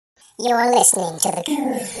You're listening to the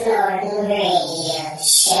Goof Norton Radio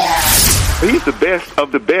Show. He's the best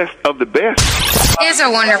of the best of the best. He has a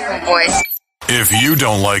wonderful voice. If you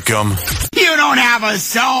don't like him, you don't have a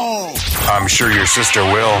soul. I'm sure your sister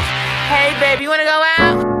will. Hey, babe, you want to go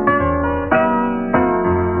out?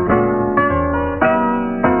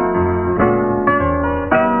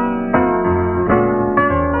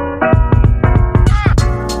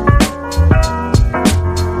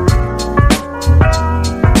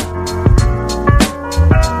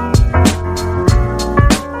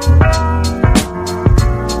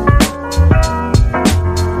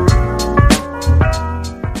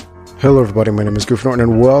 Hello everybody, my name is Goof Norton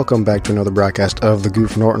and welcome back to another broadcast of the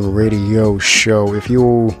Goof Norton Radio Show. If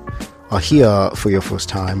you are here for your first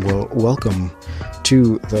time, well, welcome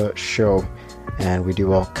to the show. And we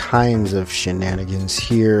do all kinds of shenanigans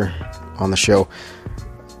here on the show.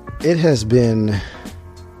 It has been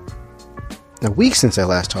a week since I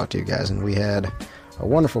last talked to you guys, and we had a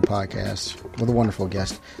wonderful podcast with a wonderful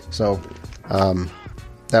guest. So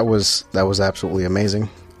that was absolutely amazing.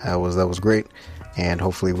 That was great. And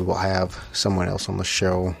hopefully we will have someone else on the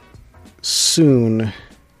show soon.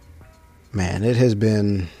 Man, it's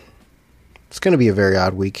going to be a very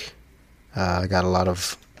odd week. I got a lot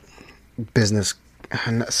of business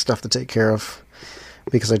stuff to take care of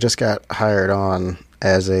because I just got hired on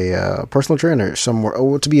as a personal trainer somewhere,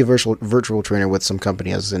 to be a virtual trainer with some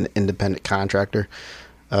company as an independent contractor.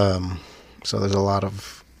 So there's a lot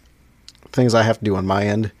of things I have to do on my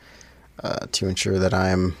end to ensure that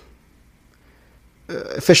I'm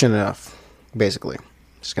efficient enough, basically.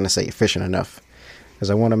 Just gonna say efficient enough because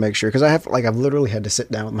I want to make sure, because I've literally had to sit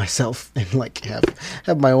down with myself and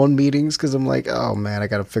have my own meetings because I'm like, oh man, I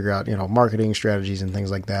got to figure out marketing strategies and things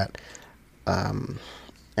like that. And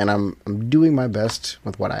I'm doing my best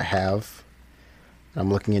with what I have. I'm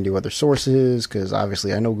looking into other sources because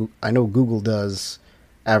obviously I know Google does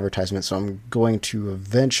advertisements, so I'm going to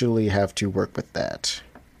eventually have to work with that.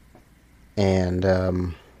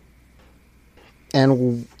 And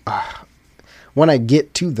when I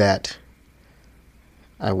get to that,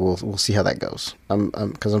 we'll see how that goes.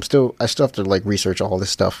 Because I still have to research all this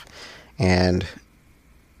stuff and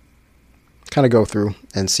kind of go through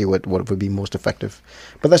and see what would be most effective.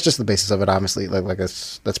 But that's just the basis of it, honestly.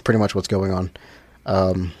 That's pretty much what's going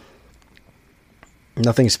on.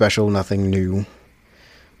 Nothing special, nothing new,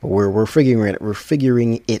 but we're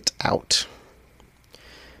figuring it out.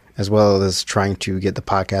 As well as trying to get the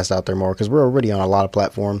podcast out there more, because we're already on a lot of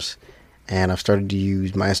platforms, and I've started to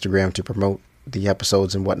use my Instagram to promote the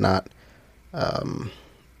episodes and whatnot.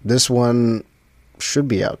 This one should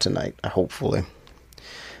be out tonight, hopefully.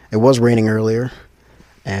 It was raining earlier,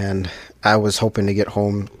 and I was hoping to get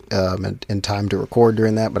home in time to record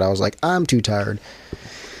during that, but I was like, I'm too tired,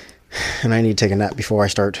 and I need to take a nap before I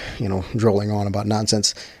start, drolling on about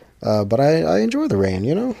nonsense. But I enjoy the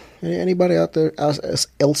rain, Anybody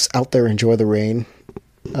else out there enjoy the rain?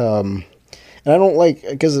 And I don't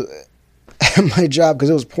because at my job,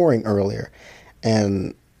 because it was pouring earlier,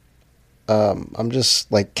 and I'm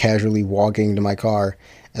just casually walking to my car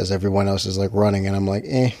as everyone else is running, and I'm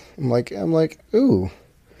like, I'm like, ooh,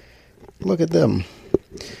 look at them.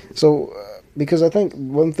 So because I think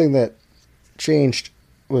one thing that changed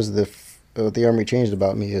was the Army changed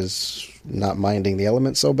about me is not minding the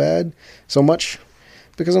elements so much,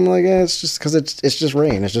 because I'm like, it's just because it's just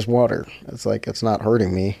rain, it's just water. It's it's not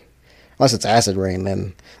hurting me, unless it's acid rain.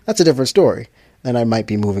 Then that's a different story. Then I might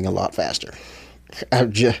be moving a lot faster.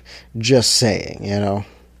 I'm just saying,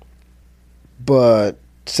 But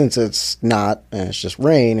since it's not, and it's just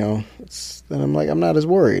rain, then I'm not as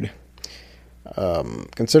worried.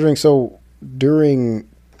 Considering during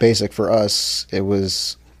basic for us, there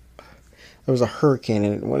was a hurricane,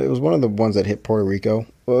 and it was one of the ones that hit Puerto Rico.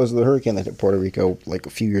 Well, it was the hurricane that hit Puerto Rico a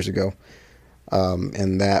few years ago.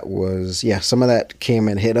 And that was, some of that came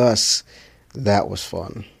and hit us. That was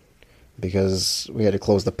fun because we had to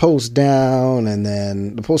close the post down, and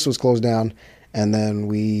then the post was closed down, and then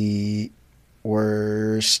we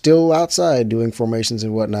were still outside doing formations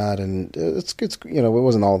and whatnot. And it's it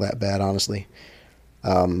wasn't all that bad, honestly.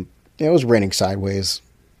 It was raining sideways,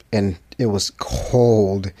 and it was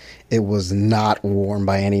cold. It was not warm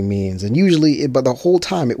by any means. And usually, but the whole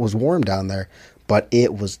time it was warm down there, but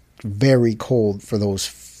it was very cold for those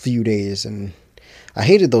few days. And I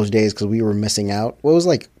hated those days because we were missing out. Well, it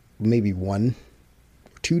was maybe 1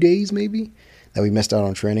 or 2 days maybe that we missed out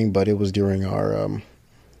on training, but it was during our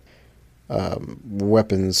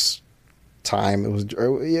weapons time. It was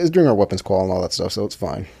during our weapons call and all that stuff, so it's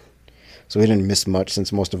fine. So we didn't miss much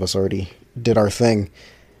since most of us already did our thing.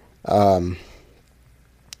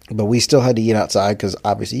 But we still had to eat outside because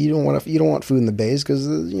obviously you don't want food in the bays because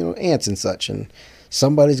ants and such, and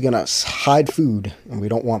somebody's gonna hide food, and we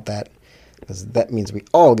don't want that because that means we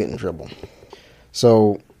all get in trouble.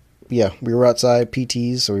 So yeah, we were outside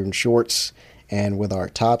PTs, so we were in shorts and with our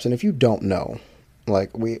tops. And if you don't know,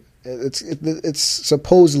 like it's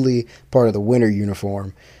supposedly part of the winter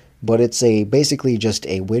uniform, but it's basically just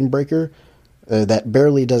a windbreaker that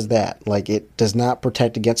barely does that. Like, it does not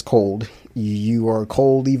protect against cold. You are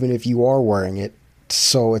cold even if you are wearing it.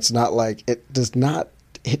 So it's not like it does.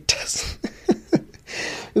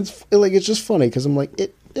 It's just funny because I'm like,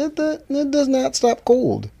 it does not stop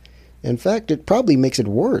cold. In fact, it probably makes it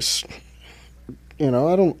worse.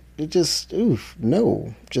 No.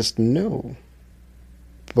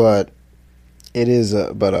 But it is,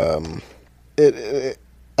 I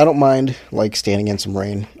don't mind, like, standing in some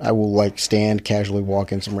rain. I will, like, stand, casually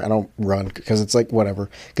walk in some rain. I don't run, because it's, like, whatever.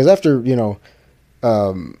 Because after, and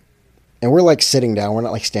we're, like, sitting down. We're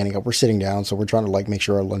not, like, standing up. We're sitting down, so we're trying to, like, make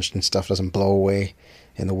sure our lunch and stuff doesn't blow away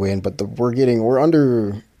in the wind. But we're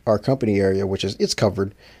under our company area, which is, it's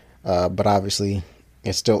covered. But obviously,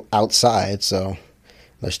 it's still outside, so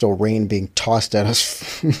there's still rain being tossed at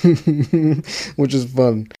us, which is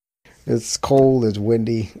fun. It's cold, it's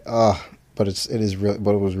windy, but it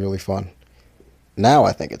was really fun. Now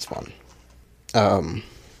I think it's fun.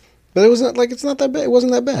 But it wasn't like, it's not that bad. It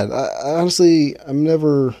wasn't that bad. I honestly,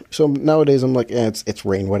 so nowadays I'm like, it's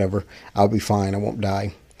rain, whatever. I'll be fine. I won't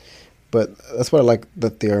die. But that's what I like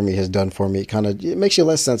that the Army has done for me. It makes you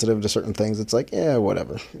less sensitive to certain things. It's like,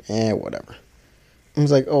 whatever. Whatever.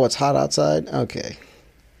 It's like, oh, it's hot outside? Okay.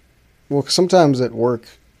 Well, sometimes at work,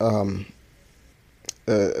 like,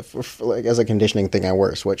 as a conditioning thing, I wear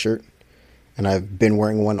a sweatshirt. And I've been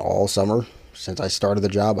wearing one all summer. Since I started the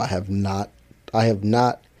job, I have not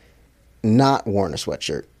worn a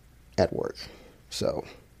sweatshirt at work. So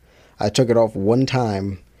I took it off one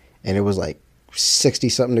time, and it was like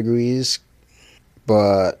 60-something degrees,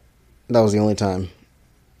 but that was the only time.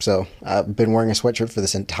 So I've been wearing a sweatshirt for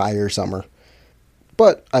this entire summer.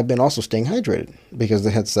 But I've been also staying hydrated, because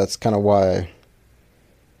that's kind of why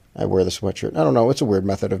I wear the sweatshirt. I don't know, it's a weird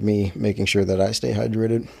method of me making sure that I stay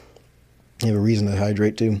hydrated. I have a reason to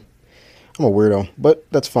hydrate too. I'm a weirdo, but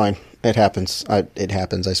that's fine. It happens. It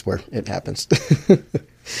happens, I swear. It happens.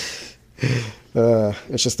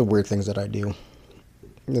 It's just the weird things that I do.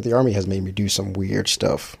 The Army has made me do some weird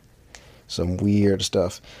stuff.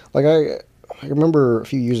 Like, I remember a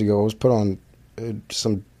few years ago, I was put on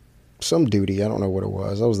some duty. I don't know what it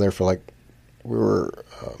was. I was there for, like,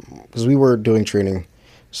 because we were doing training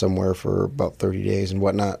somewhere for about 30 days and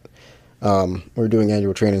whatnot. We were doing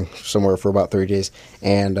annual training somewhere for about 30 days.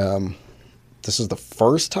 And this is the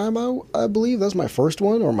first time, I believe. That was my first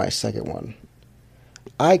one or my second one.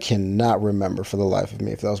 I cannot remember for the life of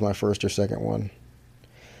me if that was my first or second one.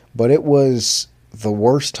 But it was the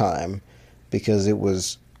worst time because it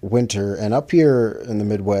was winter. And up here in the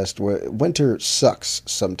Midwest, winter sucks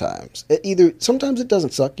sometimes. Sometimes it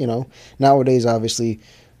doesn't suck, Nowadays, obviously,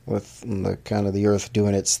 with the earth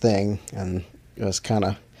doing its thing and just kind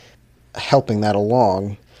of helping that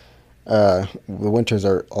along, the winters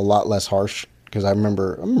are a lot less harsh. Because I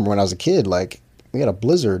remember when I was a kid, like, we had a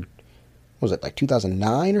blizzard. What was it, like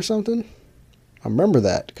 2009 or something? I remember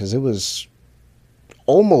that because it was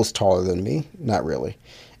almost taller than me. Not really.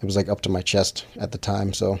 It was like up to my chest at the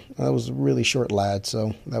time. So I was a really short lad.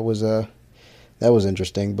 So that was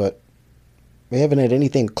interesting. But we haven't had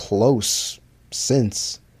anything close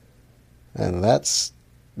since, and that's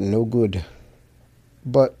no good.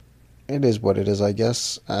 But it is what it is, I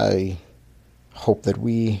guess. I hope that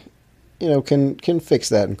we, can fix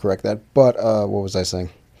that and correct that. But what was I saying?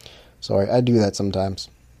 Sorry, I do that sometimes.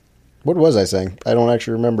 What was I saying? I don't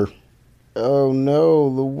actually remember. Oh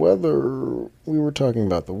no, the weather. We were talking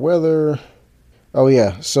about the weather. Oh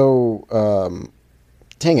yeah, so,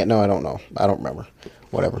 dang it, no, I don't know. I don't remember.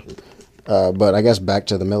 Whatever. But I guess back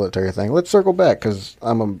to the military thing. Let's circle back, because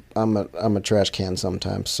I'm a trash can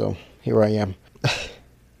sometimes, so here I am.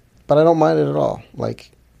 But I don't mind it at all.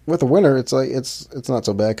 Like, with the winter, it's like, it's not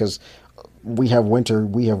so bad, because we have winter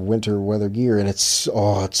weather gear, and it's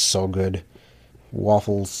so good.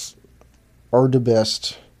 Waffles are the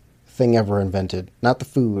best thing ever invented. Not the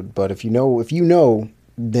food, but if you know,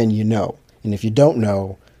 then you know. And if you don't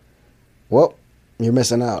know, well, you're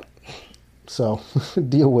missing out. So,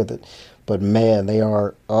 deal with it. But man, they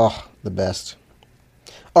are, the best.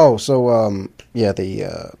 Oh, so, yeah, the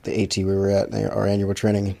AT we were at, our annual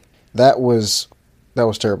training, that was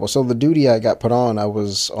terrible. So the duty I got put on, I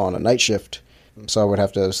was on a night shift. So I would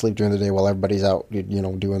have to sleep during the day while everybody's out,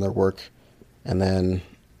 doing their work. And then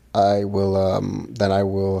I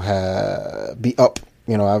will be up,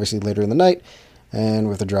 obviously later in the night, and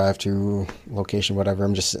with a drive to location, whatever.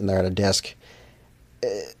 I'm just sitting there at a desk,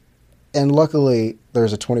 and luckily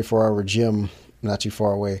there's a 24-hour gym not too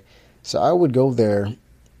far away, so I would go there,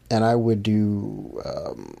 and I would do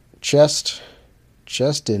chest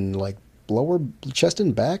and like lower chest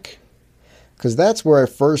and back, because that's where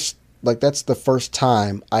that's the first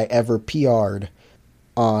time I ever PR'd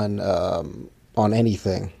on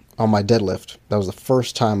anything, on my deadlift. That was the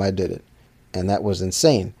first time I did it, and that was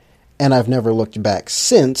insane. And I've never looked back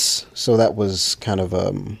since. So that was kind of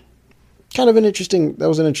an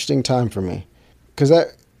interesting time for me, because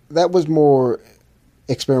that was more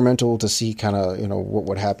experimental to see kind of what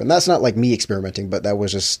would happen. That's not like me experimenting, but that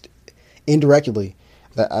was just indirectly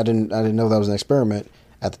that I didn't know that was an experiment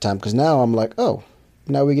at the time, because now I'm like, oh,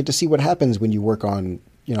 now we get to see what happens when you work on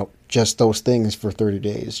just those things for 30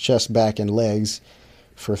 days, chest, back, and legs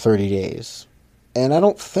for 30 days. And I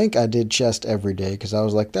don't think I did chest every day, because I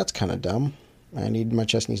was like, that's kind of dumb. My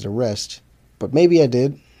chest needs to rest. But maybe I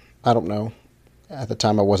did. I don't know. At the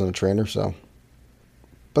time I wasn't a trainer, so.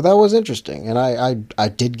 But that was interesting, and I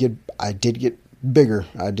did get bigger.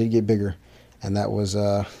 I did get bigger, and that was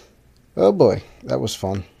oh boy, that was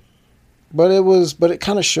fun. But it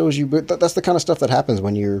kind of shows you, but that's the kind of stuff that happens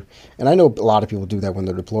when you're, and I know a lot of people do that when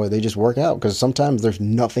they're deployed. They just work out, because sometimes there's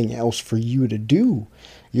nothing else for you to do.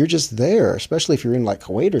 You're just there, especially if you're in like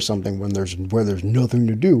Kuwait or something where there's nothing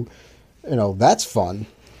to do. That's fun.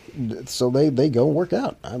 So they go work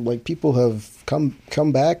out. I'm like, people have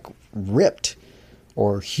come back ripped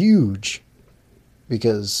or huge,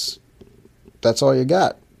 because that's all you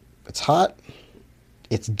got. It's hot.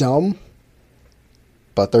 It's dumb.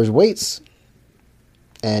 But there's weights,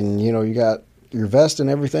 and you got your vest and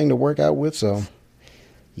everything to work out with, so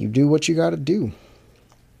you do what you got to do.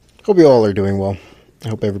 Hope you all are doing well. I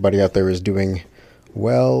hope everybody out there is doing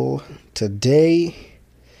well today,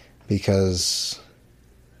 because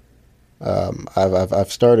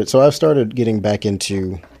I've started getting back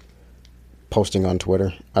into posting on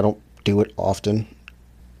Twitter. I don't do it often,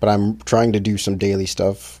 but I'm trying to do some daily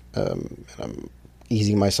stuff, and I'm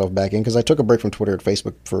easing myself back in, because I took a break from Twitter and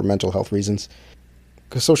Facebook for mental health reasons,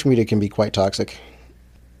 because social media can be quite toxic,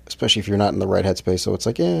 especially if you're not in the right headspace. So it's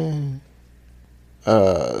like,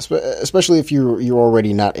 especially if you're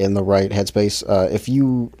already not in the right headspace. If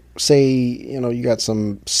you say you got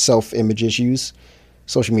some self-image issues,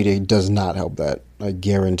 social media does not help that. I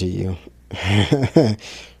guarantee you.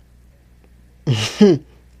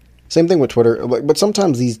 Same thing with Twitter, but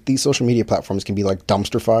sometimes these social media platforms can be like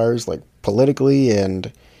dumpster fires, like politically,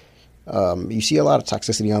 and you see a lot of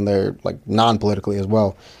toxicity on there, like non-politically as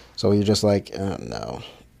well. So you're just like, no.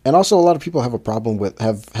 And also, a lot of people have a problem with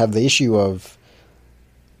have the issue of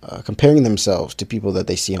comparing themselves to people that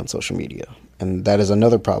they see on social media, and that is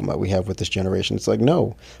another problem that we have with this generation. It's like,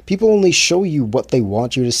 no, people only show you what they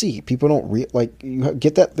want you to see. People don't you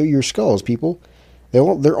get that through your skulls, people.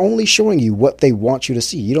 They're only showing you what they want you to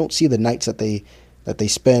see. You don't see the nights that they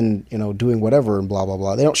spend, doing whatever and blah, blah,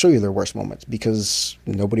 blah. They don't show you their worst moments, because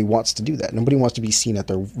nobody wants to do that. Nobody wants to be seen at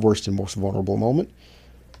their worst and most vulnerable moment.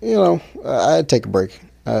 I had to take a break.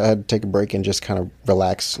 I had to take a break and just kind of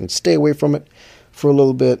relax and stay away from it for a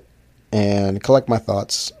little bit and collect my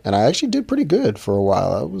thoughts. And I actually did pretty good for a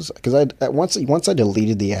while. Because once I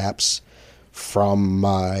deleted the apps from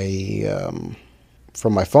my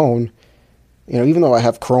phone, even though I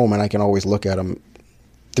have Chrome and I can always look at them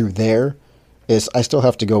through there, I still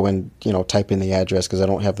have to go and, type in the address, because I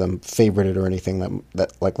don't have them favorited or anything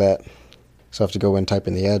that like that. So I have to go and type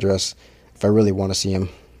in the address if I really want to see them.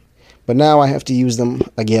 But now I have to use them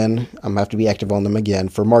again. I'm going to have to be active on them again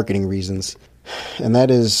for marketing reasons. And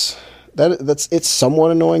it's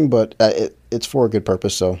somewhat annoying, but it's for a good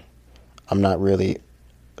purpose. So I'm not really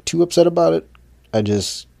too upset about it.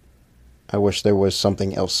 I wish there was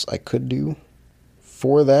something else I could do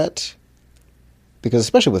for that, because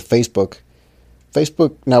especially with Facebook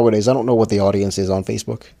nowadays, I don't know what the audience is on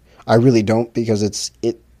Facebook. I really don't, because it's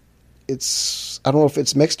I don't know if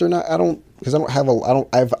it's mixed or not.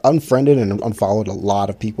 I've unfriended and unfollowed a lot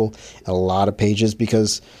of people and a lot of pages,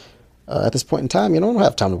 because at this point in time, I don't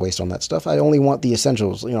have time to waste on that stuff. I only want the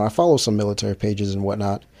essentials. I follow some military pages and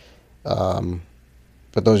whatnot,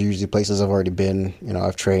 but those are usually places I've already been,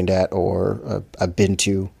 I've trained at, or I've been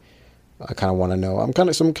to. I kind of want to know. I'm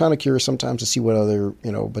kind of curious sometimes to see what other,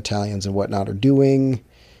 battalions and whatnot are doing,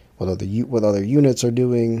 what other units are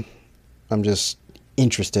doing. I'm just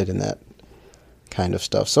interested in that kind of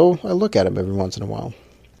stuff. So I look at them every once in a while.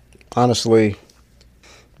 Honestly,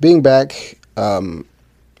 being back, and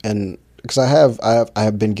because I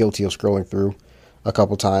have been guilty of scrolling through a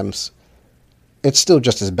couple times. It's still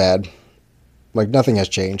just as bad. Like, nothing has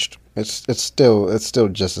changed. It's still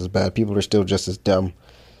just as bad. People are still just as dumb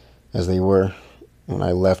as they were when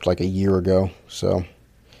I left like a year ago. So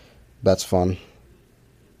that's fun,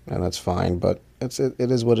 and that's fine. But it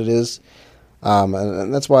is what it is.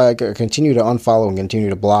 And that's why I continue to unfollow and continue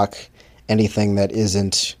to block anything that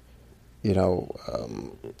isn't,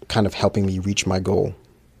 kind of helping me reach my goal.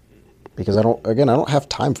 Because I don't have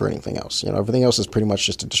time for anything else. Everything else is pretty much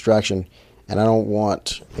just a distraction. And I don't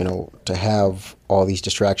want, to have all these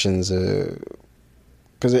distractions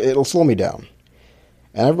because it'll slow me down.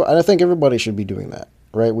 And I think everybody should be doing that,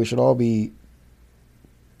 right? We should all be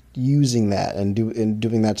using that and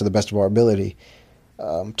doing that to the best of our ability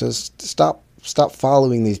to stop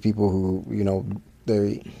following these people who,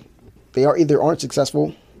 they aren't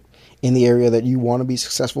successful in the area that you want to be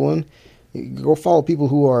successful in. You go follow people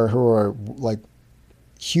who are like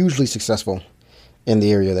hugely successful in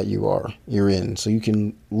the area that you're in, so you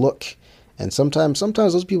can look, and sometimes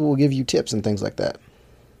those people will give you tips and things like that.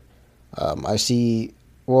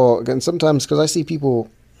 Sometimes because I see people,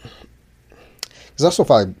 because also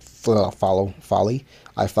if I follow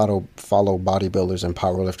bodybuilders and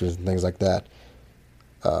powerlifters and things like that.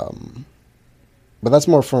 But that's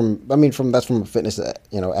more from a fitness,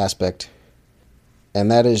 aspect,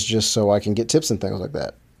 and that is just so I can get tips and things like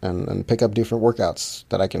that. And pick up different workouts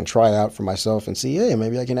that I can try out for myself and see, hey,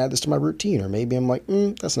 maybe I can add this to my routine, or maybe I'm like,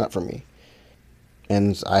 that's not for me.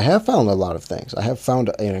 And I have found a lot of things. I have found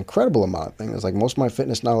an incredible amount of things. Like most of my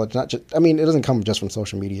fitness knowledge, it doesn't come just from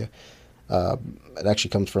social media. It actually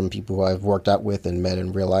comes from people who I've worked out with and met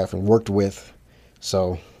in real life and worked with.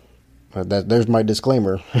 So there's my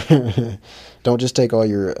disclaimer. Don't just take all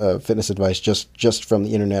your fitness advice just from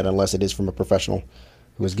the internet unless it is from a professional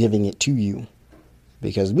who is giving it to you.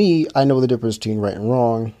 Because I know the difference between right and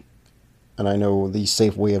wrong, and I know the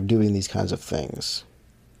safe way of doing these kinds of things.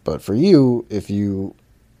 But for you, if you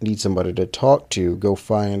need somebody to talk to, go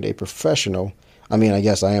find a professional. I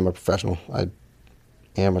guess I am a professional. I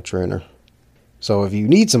am a trainer. So if you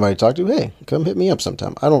need somebody to talk to, hey, come hit me up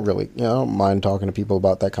sometime. I don't mind talking to people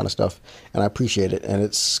about that kind of stuff, and I appreciate it. And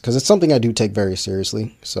it's because it's something I do take very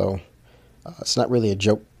seriously. So it's not really a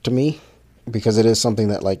joke to me. Because it is something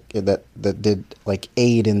that did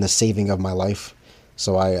aid in the saving of my life,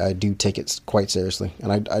 so I do take it quite seriously,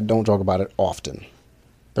 and I don't joke about it often.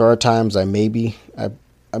 There are times I maybe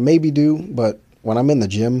do, but when I'm in the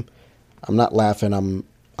gym, I'm not laughing. I'm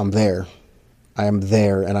there. I am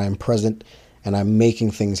there, and I am present, and I'm making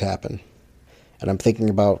things happen, and I'm thinking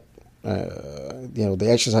about the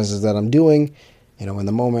exercises that I'm doing. In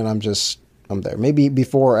the moment, I'm there. Maybe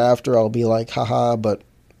before or after, I'll be like, haha, but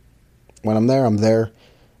when I'm there,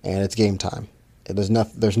 and it's game time. There's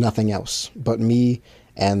nothing else but me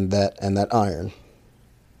and that iron,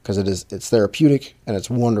 because it's therapeutic and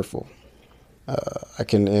it's wonderful. I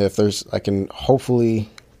can hopefully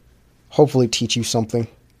teach you something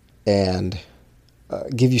and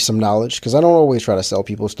give you some knowledge, because I don't always try to sell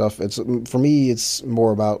people stuff. For me, it's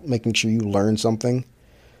more about making sure you learn something.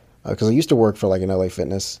 Because I used to work for an LA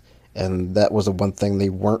Fitness, and that was the one thing they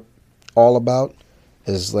weren't all about.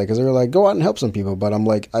 Is because they were like, go out and help some people. But I'm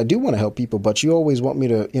like, I do want to help people, but you always want me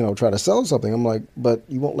to, try to sell something. I'm like, but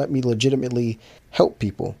you won't let me legitimately help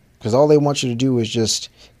people, because all they want you to do is just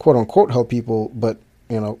quote unquote help people, but,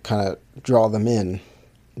 kind of draw them in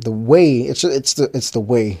the way it's the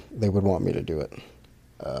way they would want me to do it.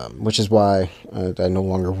 Which is why I no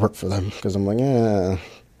longer work for them, because I'm like,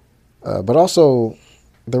 but also,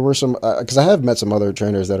 there were some, because I have met some other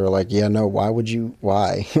trainers that are like, yeah, no, why did you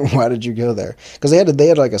go there? Because they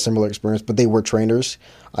had like a similar experience, but they were trainers.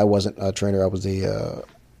 I wasn't a trainer. I was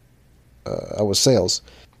sales,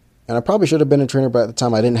 and I probably should have been a trainer, but at the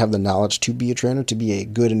time I didn't have the knowledge to be a trainer, to be a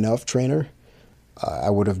good enough trainer.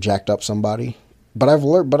 I would have jacked up somebody, but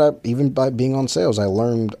even by being on sales, I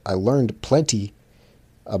learned plenty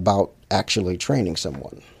about actually training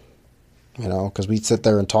someone, because we'd sit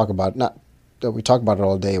there and talk about we talk about it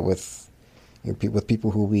all day with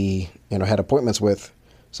people who we had appointments with.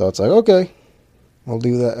 So it's like, okay, we'll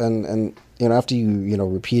do that, and after you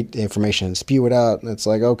repeat the information and spew it out, it's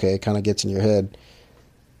like, okay, it kind of gets in your head.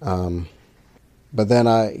 But then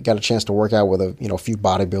I got a chance to work out with a few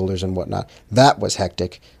bodybuilders and whatnot. That was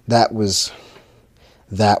hectic. That was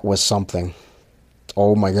something.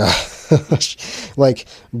 Oh my gosh. Like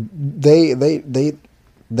they're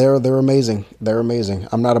amazing. They're amazing.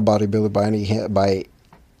 I'm not a bodybuilder by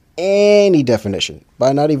any definition,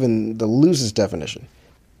 by not even the loosest definition.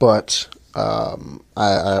 But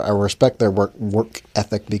I respect their work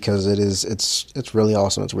ethic, because it's really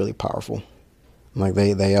awesome. It's really powerful. Like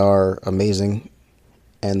they are amazing.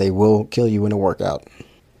 and they will kill you in a workout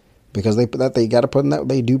because they got to put in that,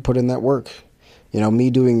 they do put in that work. Me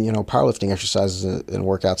doing, powerlifting exercises and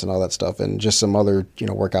workouts and all that stuff, and just some other,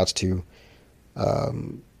 workouts to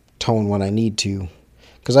tone when I need to.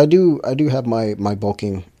 Because I do have my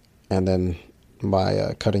bulking and then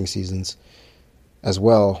my cutting seasons as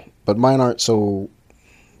well. But mine aren't so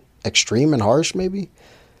extreme and harsh, maybe.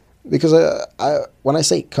 Because I when I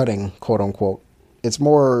say cutting, quote unquote, it's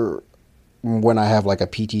more when I have like a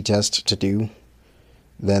PT test to do.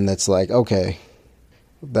 Then it's like, okay,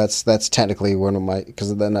 that's technically one of my,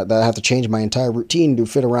 because then I have to change my entire routine to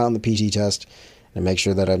fit around the PT test and make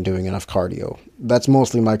sure that I'm doing enough cardio. That's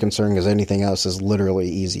mostly my concern, because anything else is literally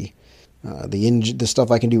easy. The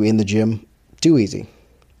stuff I can do in the gym, too easy.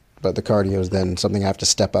 But the cardio is then something I have to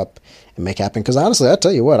step up and make happen. Because honestly, I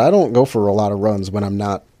tell you what, I don't go for a lot of runs when I'm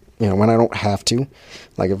not, when I don't have to.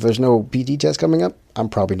 Like if there's no PT test coming up, I'm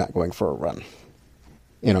probably not going for a run.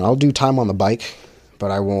 I'll do time on the bike,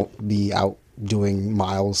 but I won't be out doing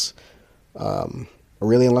miles,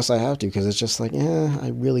 really, unless I have to, because it's just like, I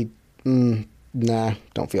really, nah,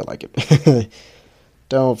 don't feel like it.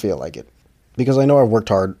 Don't feel like it, because I know I've worked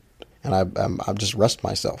hard, and I've just rest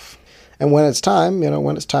myself. And when it's time,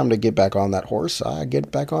 when it's time to get back on that horse, I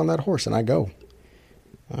get back on that horse and I go.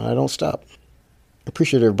 I don't stop.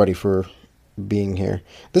 Appreciate everybody for being here.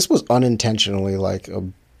 This was unintentionally like a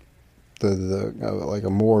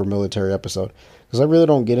more military episode, because I really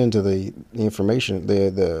don't get into the information,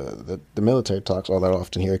 the military talks all that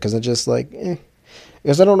often here, because it's just like,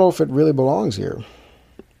 because I don't know if it really belongs here.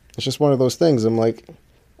 It's just one of those things. I'm like,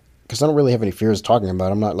 because I don't really have any fears talking about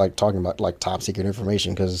it. I'm not like talking about like top secret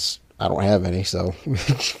information, because I don't have any. So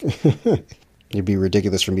it'd be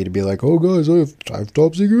ridiculous for me to be like, oh guys, I have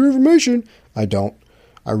top secret information. I don't.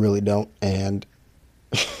 I really don't. And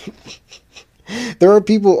there are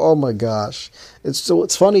people, oh my gosh.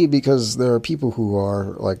 It's funny, because there are people who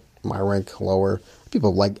are like my rank lower,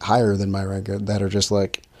 people like higher than my rank, that are just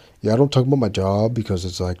like, yeah, I don't talk about my job because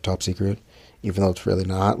it's like top secret, even though it's really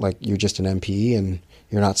not. Like, you're just an MP and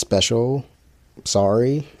you're not special.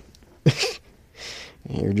 Sorry.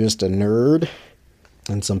 You're just a nerd.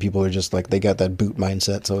 And some people are just like, they got that boot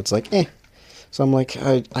mindset, so it's like, So I'm like,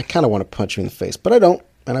 I kind of want to punch you in the face, but I don't,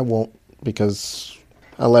 and I won't, because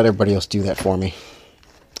I'll let everybody else do that for me.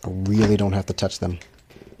 I really don't have to touch them.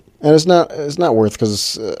 And it's not worth,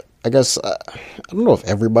 because I guess, I don't know if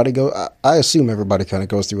everybody I assume everybody kind of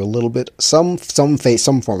goes through a little bit, some form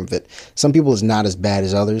of it. Some people it's not as bad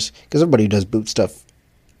as others, because everybody does boot stuff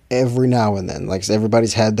every now and then. Like,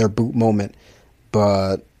 everybody's had their boot moment,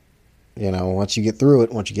 but, once you get through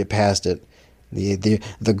it, once you get past it,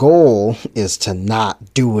 the goal is to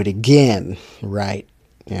not do it again, right?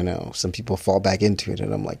 Some people fall back into it,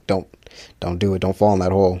 and I'm like, don't do it. Don't fall in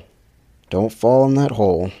that hole. Don't fall in that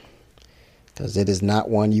hole, because it is not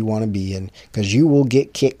one you want to be in, because you will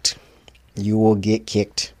get kicked. You will get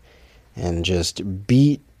kicked and just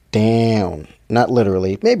beat down. Not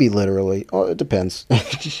literally, maybe literally. Oh, it depends.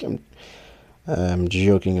 I'm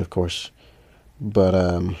joking, of course.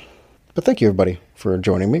 But thank you, everybody, for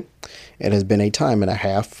joining me. It has been a time and a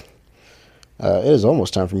half. It is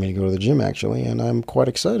almost time for me to go to the gym, actually, and I'm quite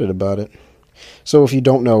excited about it. So if you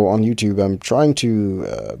don't know, on YouTube, I'm trying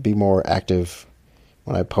to be more active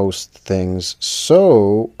when I post things.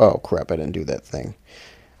 So, oh crap, I didn't do that thing.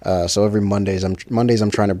 So every Mondays I'm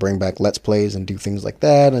trying to bring back Let's Plays and do things like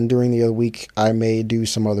that, and during the other week, I may do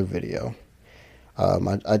some other video.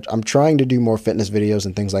 I'm trying to do more fitness videos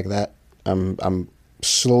and things like that. I'm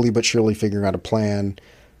slowly but surely figuring out a plan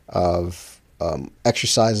of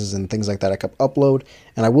exercises and things like that I could upload,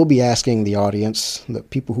 and I will be asking the audience, the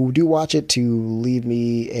people who do watch it, to leave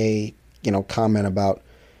me a comment about,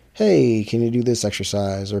 hey, can you do this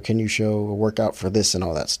exercise, or can you show a workout for this and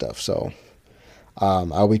all that stuff. So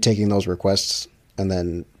I'll be taking those requests, and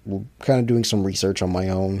then we'll kind of doing some research on my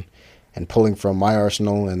own and pulling from my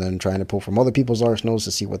arsenal, and then trying to pull from other people's arsenals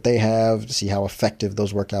to see what they have, to see how effective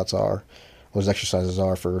those workouts are, those exercises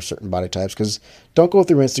are for certain body types. Because don't go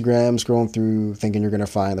through Instagram scrolling through thinking you're going to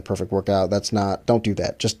find the perfect workout. Don't do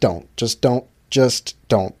that. Just don't.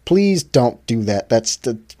 Please don't do that. That's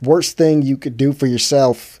the worst thing you could do for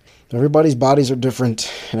yourself. Everybody's bodies are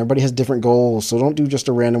different, and everybody has different goals, so don't do just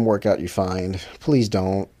a random workout you find. Please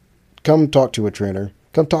don't. Come talk to a trainer.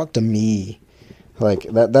 Come talk to me. Like,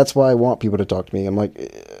 that's why I want people to talk to me. I'm like,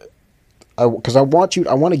 because I want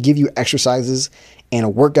to give you exercises and a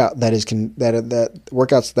workout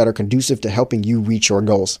workouts that are conducive to helping you reach your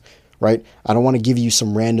goals, right? I don't want to give you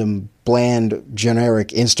some random bland generic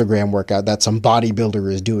Instagram workout that some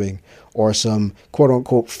bodybuilder is doing or some quote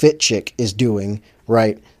unquote fit chick is doing,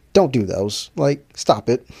 right? don't do those. Like, stop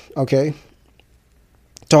it, okay?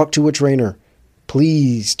 Talk to a trainer.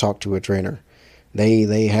 Please talk to a trainer.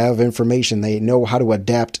 They have information. They know how to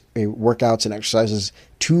adapt workouts and exercises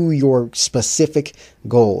to your specific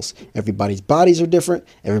goals. Everybody's bodies are different.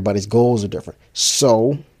 Everybody's goals are different.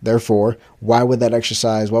 So, therefore, why would that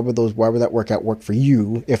exercise, why would that workout work for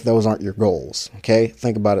you if those aren't your goals? Okay?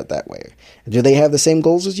 Think about it that way. Do they have the same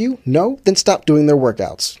goals as you? No? Then stop doing their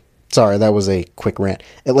workouts. Sorry, that was a quick rant.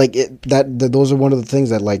 Those are one of the things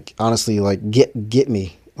that, like, honestly, like, get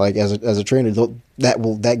me. Like, as a trainer,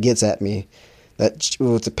 that gets at me.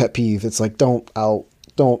 It's a pet peeve. It's like, don't,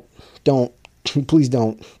 please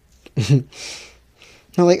don't. I'm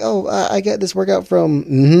like, oh, I got this workout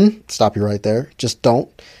from, stop you right there. Just don't,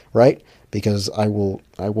 right? Because I will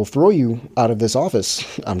throw you out of this office.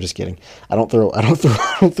 I'm just kidding. I don't throw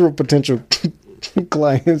potential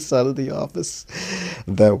clients out of the office.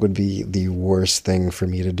 That would be the worst thing for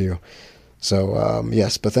me to do. So,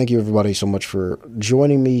 yes, but thank you everybody so much for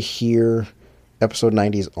joining me here. Episode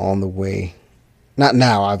 90 is on the way. Not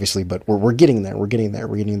now, obviously, but we're getting there. We're getting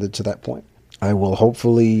to that point.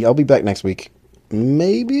 I'll be back next week.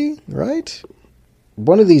 Maybe, right?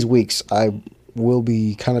 One of these weeks, I will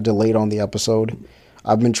be kind of delayed on the episode.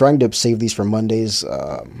 I've been trying to save these for Mondays,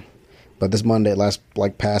 but this Monday,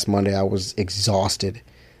 past Monday, I was exhausted,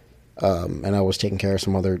 and I was taking care of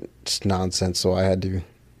some other nonsense, so I had to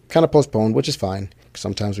kind of postpone, which is fine.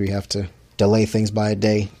 Sometimes we have to delay things by a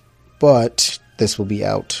day, but this will be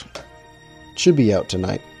out. Should be out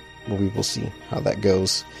tonight. We will see how that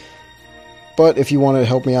goes. But if you want to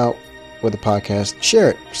help me out with the podcast, share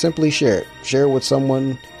it. Simply share it. Share it with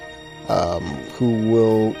someone who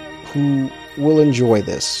will enjoy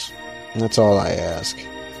this. And that's all I ask.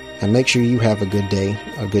 And make sure you have a good day,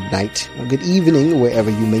 a good night, a good evening,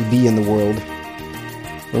 wherever you may be in the world.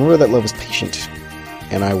 Remember that love is patient.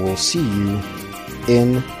 And I will see you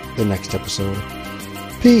in the next episode.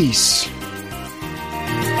 Peace.